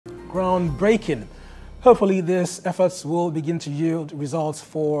groundbreaking. Hopefully, these efforts will begin to yield results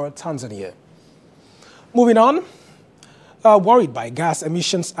for Tanzania. Moving on, worried by gas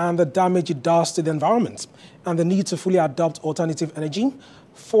emissions and the damage it does to the environment and the need to fully adopt alternative energy,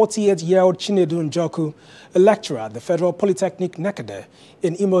 48-year-old Chinedu Njoku, a lecturer at the Federal Polytechnic Nekede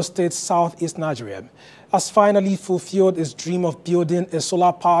in Imo State, southeast Nigeria, has finally fulfilled his dream of building a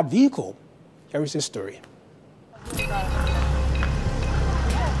solar-powered vehicle. Here is his story.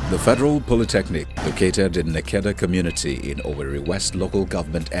 The Federal Polytechnic, located in Nekede community in Owerri West local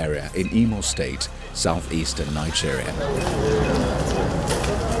government area in Imo State, southeastern Nigeria.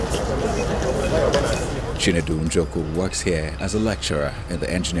 Chinedu Njoku works here as a lecturer in the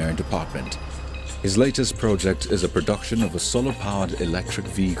engineering department. His latest project is a production of a solar-powered electric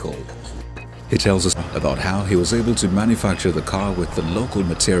vehicle. He tells us about how he was able to manufacture the car with the local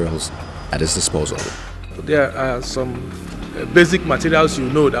materials at his disposal. There are some basic materials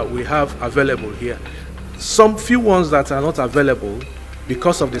that we have available here. Some few ones that are not available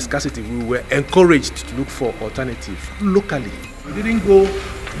because of the scarcity. We were encouraged to look for alternatives locally. We didn't go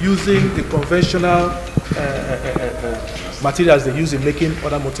using the conventional materials they use in making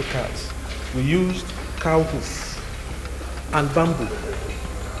other motor cars. We used cow hoof and bamboo.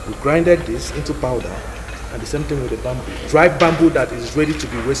 We grinded this into powder, and the same thing with the bamboo. Dry bamboo that is ready to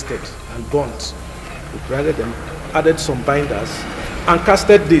be roasted and burnt. We grinded them, added some binders, and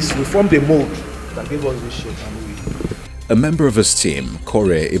casted this. We formed a mold that gave us this shape. A member of his team, Kore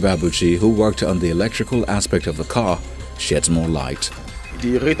Ibabuchi, who worked on the electrical aspect of the car, sheds more light.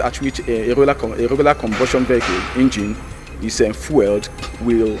 The rate at which a regular combustion vehicle engine is fueled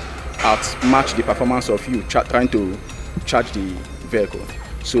will outmatch the performance of you trying to charge the vehicle.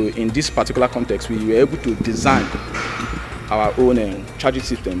 So in this particular context, we were able to design our own charging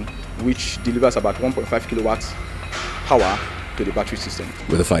system, which delivers about 1.5 kilowatts power to the battery system.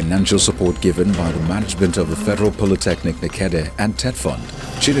 With the financial support given by the management of the Federal Polytechnic Nekede and TED Fund,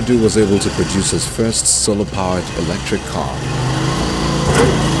 Chinedu was able to produce his first solar-powered electric car.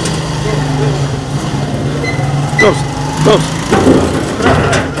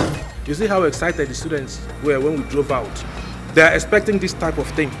 You see how excited the students were when we drove out. They are expecting this type of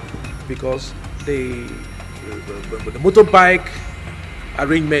thing because the motorbike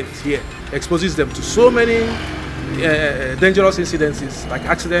arrangement here exposes them to so many dangerous incidences like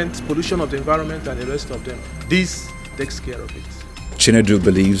accidents, pollution of the environment, and the rest of them. This takes care of it. Chinedu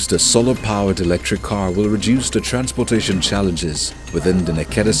believes the solar-powered electric car will reduce the transportation challenges within the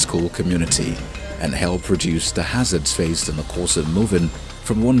Nekede school community and help reduce the hazards faced in the course of moving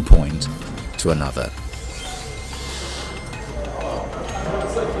from one point to another.